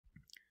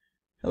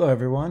Hello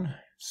everyone.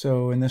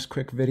 So in this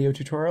quick video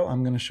tutorial,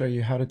 I'm going to show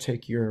you how to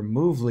take your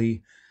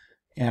Moovly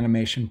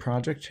animation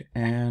project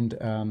and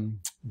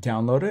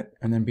download it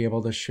and then be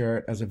able to share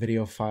it as a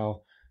video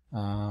file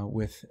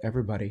with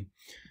everybody.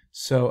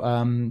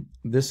 So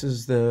this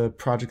is the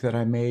project that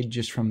I made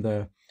just from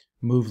the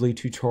Moovly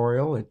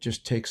tutorial. It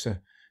just takes a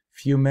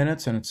few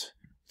minutes and it's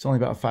only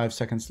about 5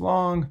 seconds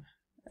long,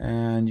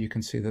 and you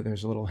can see that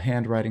there's a little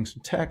handwriting,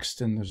 some text,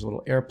 and there's a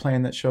little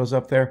airplane that shows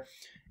up there.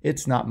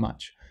 It's not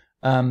much.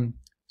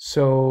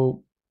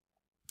 So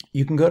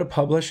you can go to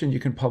publish and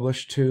you can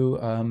publish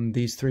to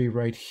these three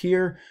right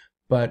here,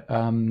 but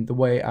the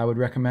way I would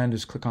recommend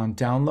is click on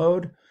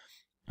download,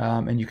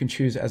 and you can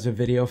choose as a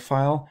video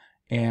file.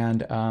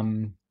 And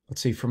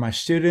let's see, for my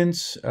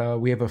students,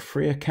 we have a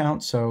free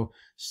account, so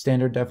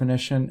standard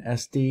definition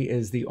SD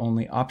is the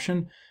only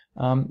option.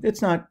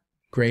 It's not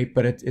great,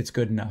 but it's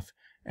good enough.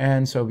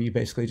 And so you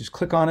basically just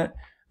click on it.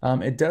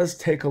 It does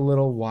take a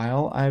little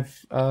while,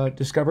 I've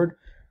discovered,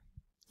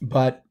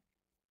 but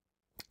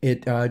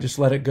just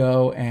let it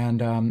go,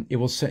 and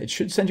it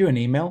should send you an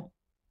email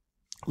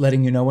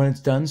letting you know when it's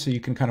done, so you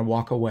can kind of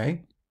walk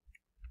away.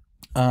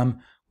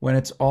 When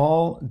it's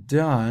all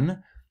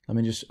done, let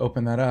me just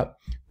open that up.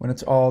 When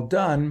it's all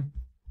done,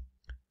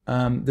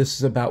 this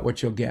is about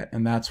what you'll get,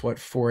 and that's what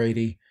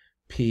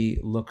 480p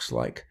looks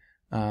like.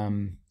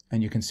 And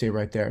you can see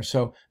right there.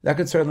 So that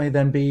could certainly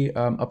then be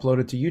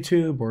uploaded to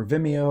YouTube or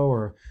Vimeo,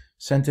 or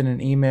sent in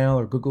an email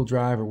or Google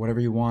Drive or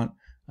whatever you want,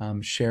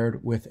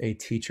 shared with a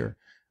teacher.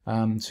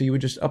 So you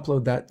would just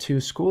upload that to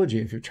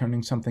Schoology if you're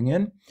turning something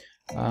in,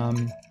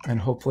 and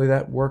hopefully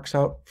that works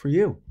out for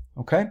you.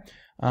 Okay?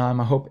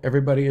 I hope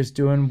everybody is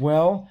doing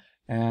well,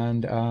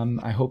 and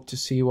I hope to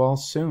see you all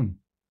soon.